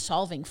 what are you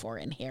solving for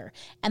in here?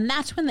 And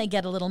that's when they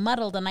get a little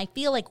muddled. And I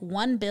feel like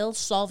one bill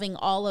solving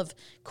all of,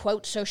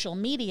 quote, social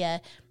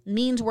media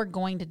means we're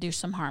going to do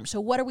some harm. So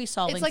what are we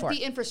solving for? It's like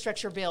the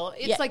infrastructure bill.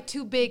 It's like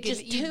too big.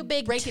 Just too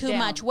big, too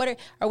much. What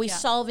are we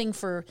solving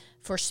for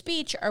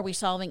speech? Are we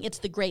solving, it's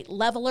the great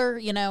leveler,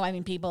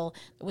 people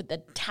with the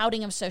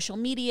touting of social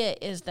media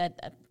is that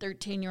a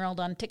 13-year-old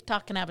on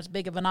TikTok can have as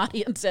big of an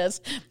audience as,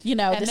 the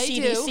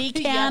CDC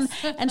can.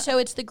 Yes. And so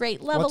it's the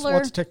great leveler.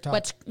 What's TikTok?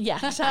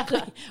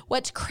 Exactly.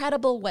 What's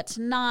credible, what's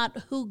not,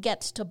 who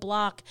gets to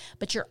block.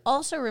 But you're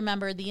also,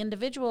 remember, the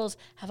individuals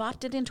have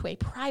opted into a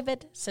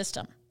private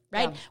system.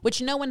 Right? Yeah.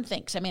 Which no one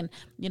thinks. I mean,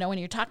 when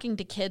you're talking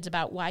to kids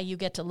about why you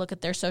get to look at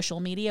their social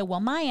media,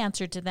 well, my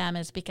answer to them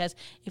is because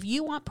if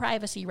you want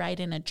privacy, write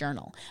in a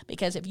journal.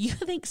 Because if you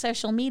think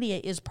social media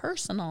is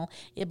personal,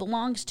 it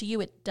belongs to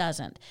you, it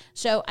doesn't.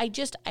 So I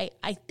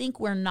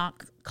think we're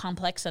not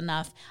complex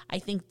enough. I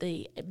think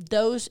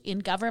those in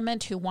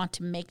government who want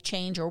to make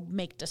change or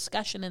make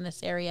discussion in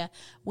this area,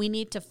 we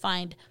need to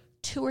find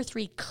 2 or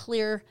 3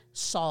 clear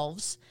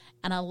solves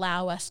and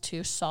allow us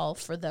to solve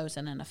for those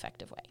in an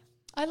effective way.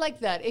 I like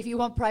that. If you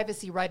want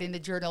privacy, write in the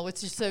Journal,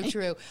 which is so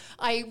true.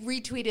 I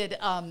retweeted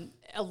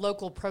a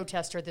local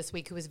protester this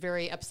week who was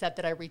very upset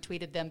that I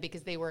retweeted them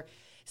because they were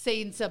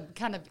saying some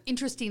kind of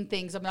interesting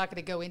things. I'm not going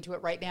to go into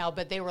it right now,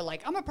 but they were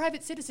like, I'm a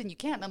private citizen. You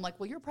can't. And I'm like,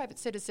 well, you're a private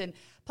citizen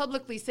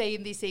publicly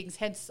saying these things.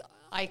 Hence,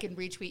 I can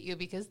retweet you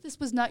because this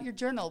was not your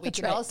journal. We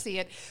can all see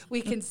it.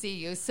 We can see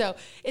you. So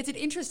it's an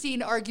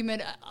interesting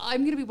argument. I'm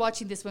going to be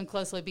watching this one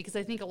closely because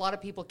I think a lot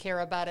of people care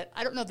about it.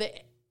 I don't know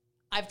that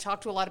I've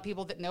talked to a lot of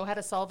people that know how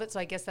to solve it, so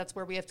I guess that's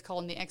where we have to call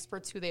in the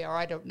experts. Who they are,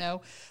 I don't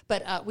know.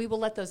 But we will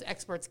let those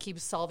experts keep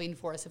solving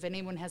for us. If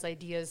anyone has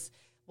ideas,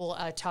 we'll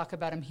talk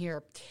about them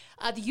here.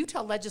 The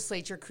Utah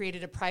legislature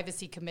created a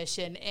privacy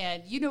commission,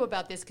 and you know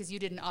about this because you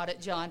did an audit,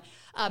 John,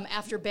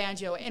 after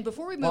Banjo. And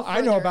before we move further,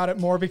 I know about it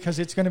more because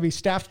it's going to be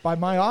staffed by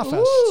my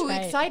office. Ooh,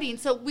 exciting.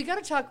 So we got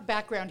to talk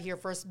background here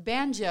first.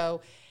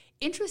 Banjo,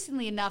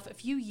 interestingly enough, a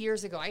few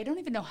years ago, I don't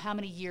even know how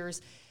many years,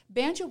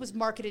 Banjo was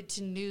marketed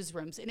to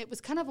newsrooms, and it was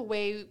kind of a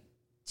way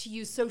to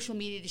use social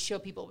media to show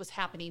people what was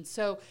happening.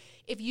 So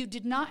if you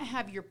did not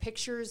have your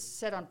pictures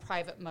set on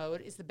private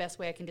mode, is the best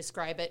way I can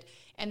describe it,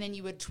 and then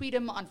you would tweet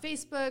them on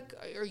Facebook,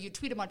 or you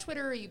tweet them on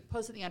Twitter, or you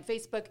post something on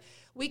Facebook,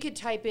 we could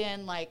type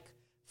in, like,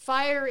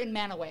 fire in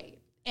Manaway,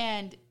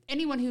 and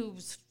anyone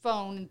whose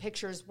phone and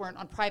pictures weren't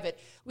on private,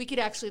 we could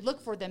actually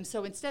look for them.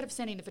 So instead of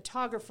sending a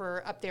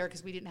photographer up there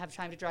because we didn't have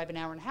time to drive an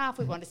hour and a half,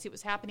 we wanted to see what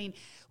was happening,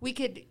 we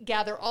could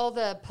gather all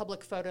the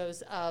public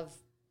photos of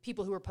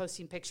people who were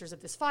posting pictures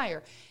of this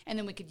fire, and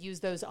then we could use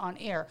those on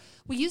air.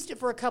 We used it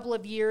for a couple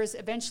of years.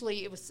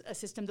 Eventually, it was a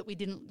system that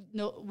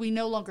we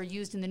no longer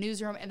used in the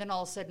newsroom, and then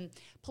all of a sudden,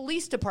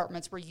 police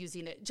departments were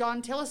using it.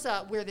 John, tell us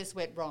where this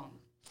went wrong.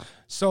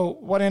 So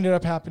what ended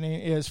up happening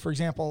is, for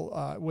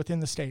example, within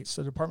the states,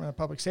 the Department of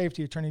Public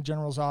Safety, Attorney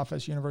General's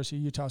Office, University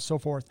of Utah, so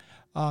forth,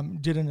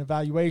 did an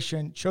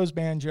evaluation, chose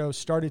Banjo,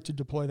 started to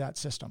deploy that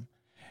system.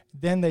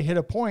 Then they hit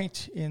a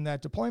point in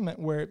that deployment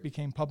where it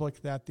became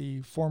public that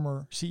the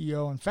former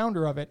CEO and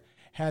founder of it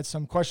had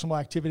some questionable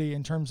activity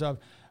in terms of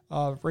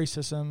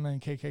racism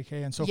and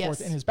KKK and so forth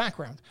in his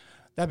background.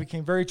 That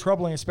became very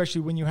troubling,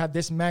 especially when you had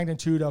this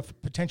magnitude of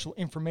potential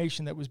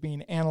information that was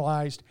being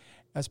analyzed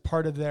as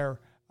part of their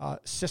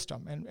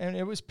system. And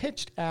it was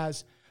pitched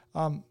as,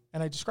 and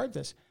I described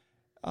this,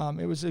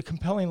 it was a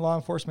compelling law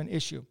enforcement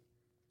issue.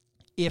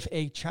 If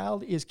a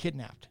child is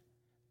kidnapped,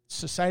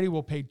 society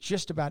will pay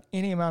just about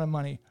any amount of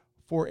money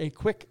for a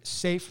quick,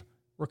 safe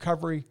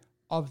recovery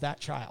of that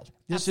child.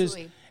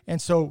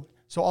 So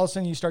all of a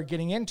sudden you start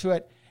getting into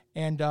it,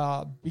 and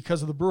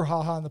because of the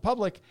brouhaha in the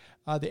public,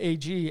 the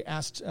AG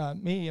asked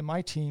me and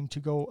my team to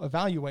go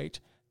evaluate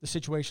the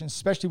situation,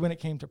 especially when it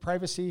came to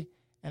privacy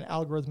and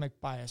algorithmic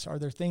bias. Are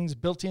there things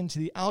built into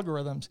the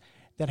algorithms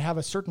that have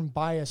a certain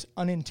bias,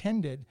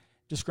 unintended,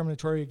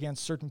 discriminatory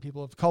against certain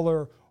people of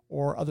color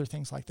or other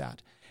things like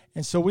that?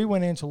 And so we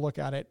went in to look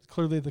at it.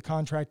 Clearly the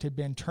contract had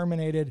been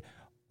terminated.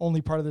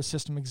 Only part of the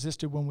system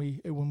existed when we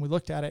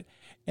looked at it.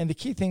 And the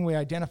key thing we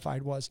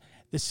identified was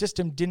the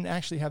system didn't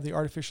actually have the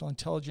artificial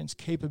intelligence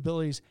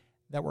capabilities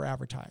that were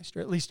advertised, or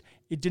at least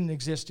it didn't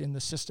exist in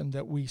the system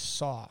that we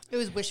saw. It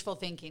was wishful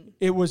thinking.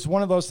 It was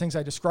one of those things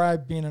I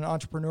described, being an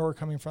entrepreneur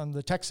coming from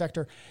the tech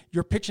sector.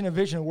 You're pitching a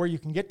vision of where you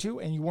can get to,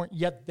 and you weren't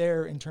yet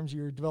there in terms of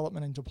your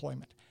development and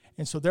deployment.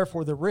 And so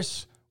therefore the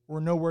risks were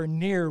nowhere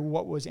near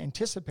what was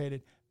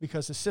anticipated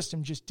because the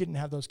system just didn't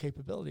have those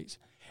capabilities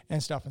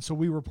and stuff. And so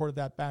we reported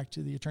that back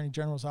to the Attorney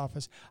General's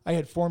office. I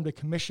had formed a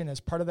commission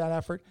as part of that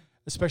effort,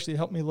 especially to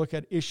help me look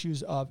at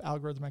issues of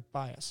algorithmic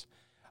bias.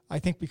 I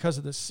think because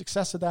of the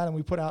success of that, and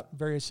we put out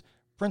various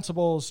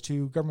principles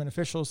to government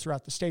officials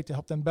throughout the state to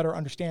help them better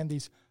understand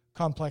these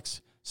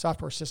complex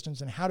software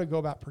systems and how to go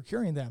about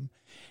procuring them.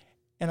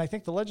 And I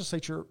think the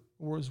legislature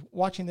was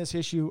watching this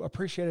issue,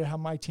 appreciated how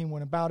my team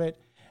went about it.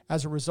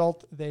 As a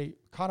result, they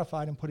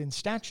codified and put in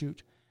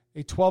statute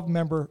a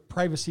 12-member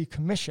privacy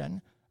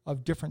commission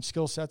of different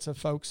skill sets of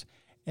folks,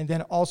 and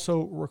then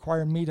also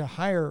required me to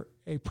hire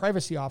a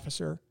privacy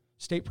officer,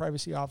 state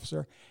privacy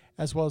officer,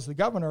 as well as the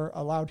governor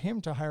allowed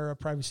him to hire a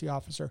privacy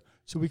officer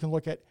so we can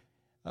look at,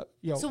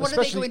 So what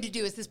are they going to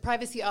do? Is this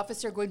privacy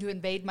officer going to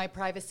invade my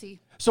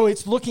privacy? So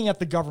it's looking at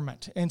the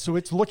government, and so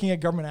it's looking at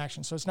government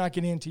action. So it's not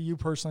getting into you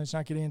personally, it's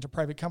not getting into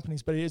private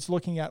companies, but it's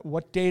looking at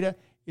what data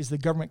is the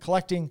government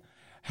collecting,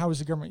 how is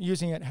the government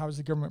using it, how is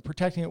the government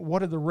protecting it,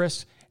 what are the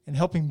risks, and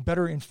helping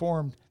better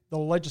inform the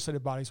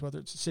legislative bodies, whether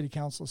it's the city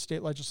council,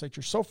 state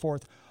legislature, so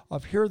forth,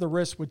 of here are the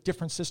risks with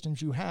different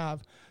systems you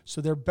have, so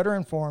they're better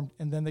informed,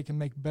 and then they can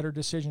make better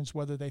decisions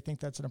whether they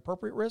think that's an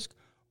appropriate risk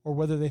or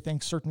whether they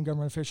think certain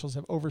government officials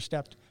have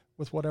overstepped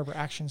with whatever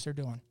actions they're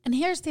doing. And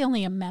here's the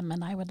only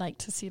amendment I would like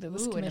to see to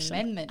this commission.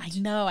 An amendment. I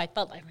know. I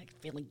felt like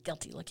feeling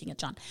guilty looking at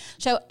John.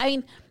 So, I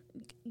mean,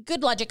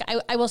 good logic.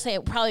 I will say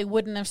it probably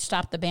wouldn't have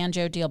stopped the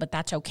banjo deal, but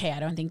that's okay.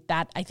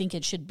 I think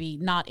it should be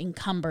not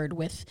encumbered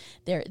with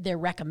their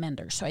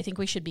recommenders. So I think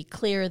we should be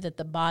clear that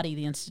the body,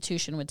 the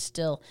institution, would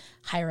still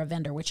hire a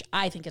vendor, which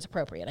I think is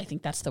appropriate. I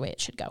think that's the way it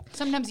should go.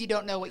 Sometimes you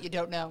don't know what you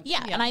don't know.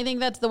 Yeah, and I think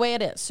that's the way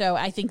it is. So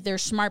I think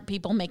there's smart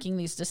people making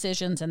these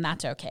decisions, and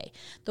that's okay.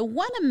 The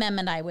one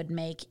amendment I would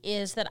make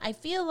is that I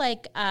feel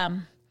like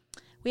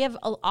we have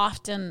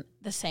often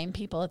the same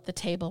people at the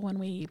table when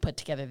we put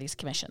together these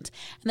commissions.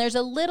 And there's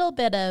a little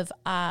bit of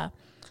a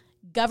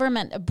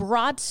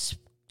broad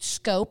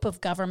scope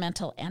of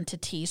governmental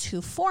entities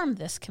who form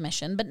this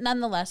commission, but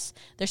nonetheless,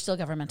 they're still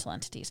governmental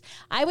entities.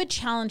 I would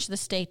challenge the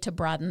state to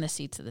broaden the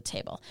seats at the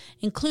table,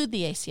 include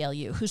the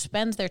ACLU, who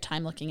spends their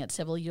time looking at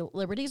civil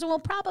liberties and will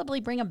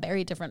probably bring a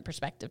very different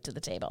perspective to the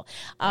table.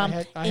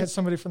 I had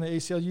somebody from the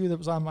ACLU that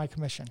was on my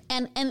commission.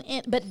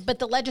 But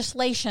the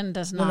legislation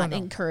does not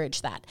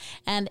encourage that.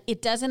 And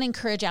it doesn't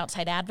encourage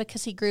outside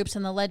advocacy groups,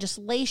 and the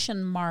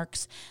legislation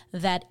marks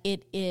that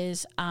it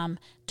is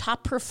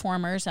top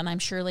performers, and I'm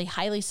surely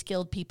highly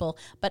skilled people,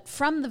 but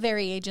from the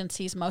very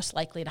agencies most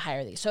likely to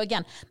hire these. So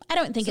again, I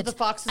don't think so it's... the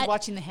fox is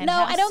watching the hen No,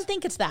 house? I don't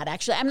think it's that,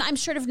 actually. I'm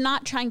sort of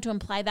not trying to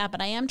imply that,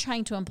 but I am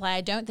trying to imply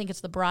I don't think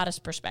it's the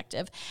broadest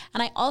perspective.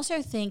 And I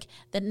also think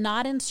that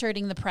not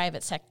inserting the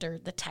private sector,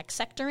 the tech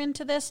sector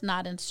into this,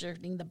 not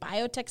inserting the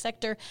biotech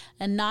sector,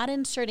 and not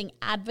inserting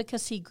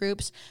advocacy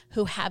groups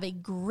who have a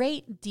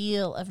great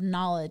deal of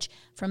knowledge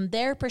from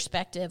their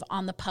perspective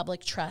on the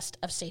public trust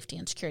of safety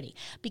and security.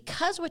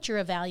 Because what you're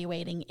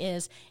evaluating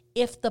is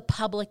if the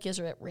public is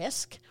at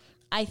risk,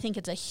 I think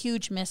it's a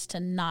huge miss to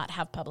not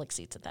have public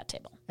seats at that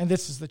table. And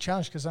this is the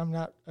challenge because I'm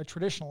not a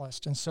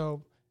traditionalist. And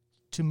so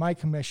to my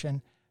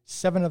commission,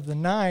 7 of the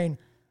 9,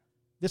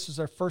 this was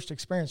our first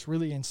experience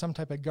really in some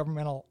type of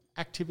governmental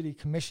activity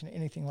commission,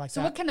 anything like that.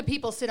 So what kind of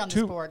people sit on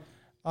this board?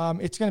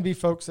 It's going to be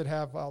folks that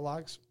have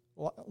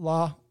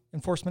law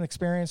enforcement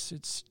experience.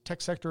 It's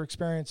tech sector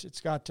experience.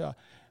 It's got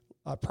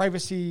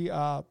privacy,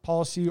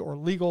 policy, or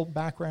legal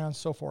background,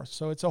 so forth.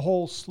 So it's a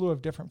whole slew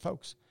of different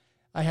folks.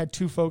 I had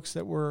 2 folks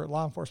that were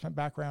law enforcement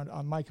background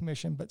on my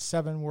commission, but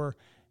 7 were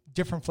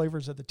different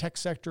flavors of the tech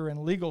sector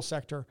and legal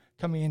sector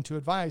coming in to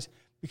advise,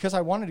 because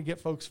I wanted to get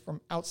folks from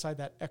outside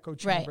that echo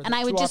chamber. Right, and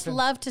I would just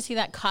love to see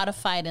that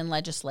codified in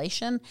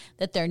legislation,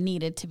 that there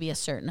needed to be a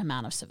certain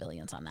amount of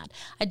civilians on that.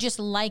 I just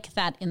like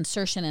that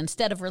insertion.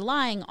 Instead of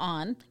relying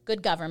on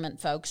good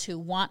government folks who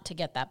want to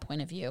get that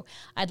point of view,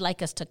 I'd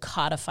like us to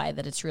codify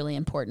that it's really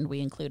important we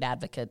include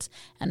advocates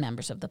and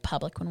members of the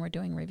public when we're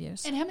doing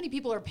reviews. And how many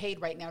people are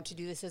paid right now to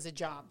do this as a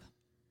job?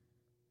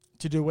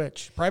 To do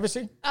which?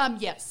 Privacy?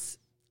 Yes.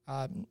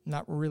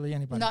 Not really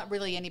anybody. Not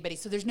really anybody.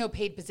 So there's no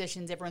paid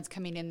positions. Everyone's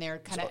coming in there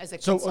kind of as a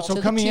So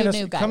consultant.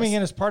 coming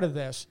in as part of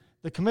this,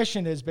 the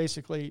commission is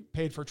basically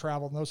paid for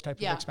travel and those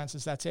types of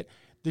expenses. That's it.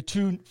 The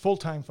 2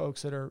 full-time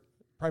folks that are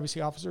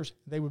privacy officers,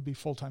 they would be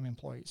full-time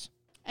employees.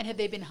 And have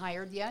they been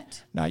hired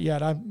yet? Not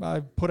yet.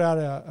 I put out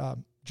a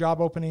job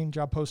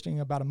posting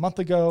about a month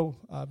ago.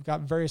 I've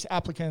got various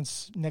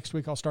applicants. Next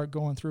week I'll start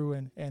going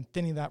through and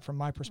thinning that from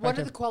my perspective.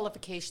 What are the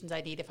qualifications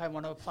I need if I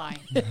want to apply?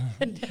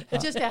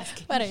 Just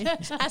asking.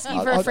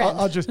 Asking for a friend.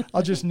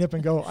 I'll just nip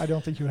and go. I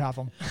don't think you have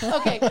them.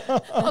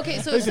 Okay.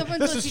 So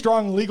this is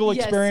strong legal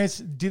experience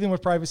dealing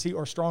with privacy,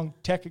 or strong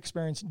tech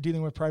experience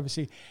dealing with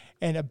privacy,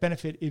 and a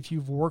benefit if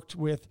you've worked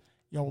with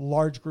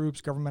large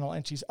groups, governmental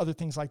entities, other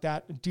things like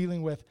that,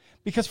 dealing with,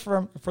 because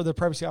for the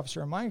privacy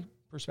officer in my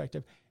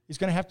perspective, is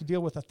going to have to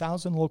deal with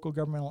 1,000 local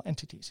governmental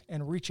entities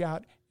and reach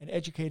out and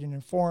educate and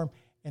inform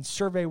and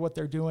survey what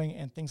they're doing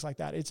and things like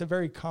that. It's a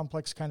very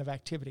complex kind of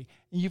activity.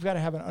 And you've got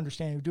to have an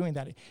understanding of doing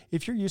that.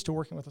 If you're used to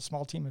working with a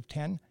small team of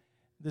 10,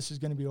 this is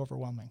going to be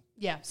overwhelming.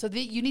 Yeah, so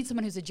you need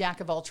someone who's a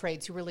jack of all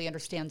trades who really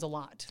understands a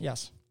lot.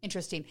 Yes.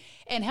 Interesting.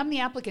 And how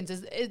many applicants?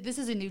 This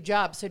is a new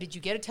job, so did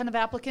you get a ton of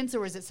applicants,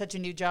 or is it such a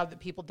new job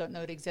that people don't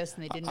know it exists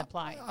and they didn't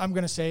apply? I'm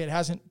going to say it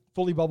hasn't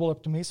fully bubbled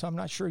up to me, so I'm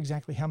not sure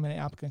exactly how many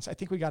applicants. I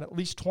think we got at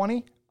least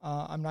 20.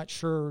 I'm not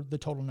sure the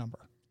total number.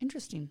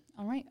 Interesting.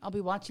 All right. I'll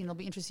be watching. It'll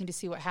be interesting to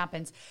see what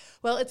happens.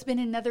 Well, it's been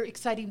another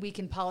exciting week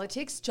in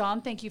politics.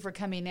 John, thank you for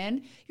coming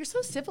in. You're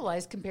so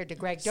civilized compared to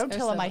Greg. Don't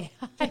tell him I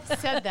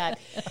said that.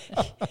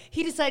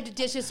 He decided to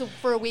dish us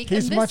for a week.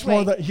 He's much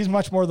more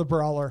the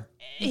brawler.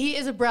 He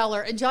is a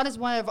brawler, and John is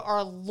one of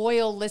our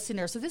loyal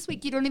listeners. So this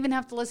week, you don't even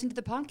have to listen to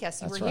the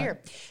podcast. You were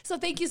here. So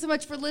thank you so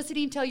much for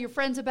listening. Tell your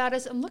friends about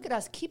us. And look at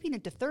us, keeping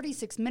it to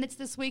 36 minutes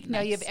this week. Nice.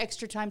 Now you have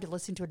extra time to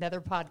listen to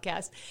another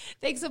podcast.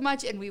 Thanks so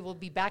much, and we will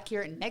be back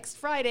here next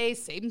Friday,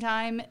 same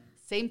time,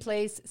 same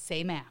place,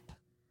 same app.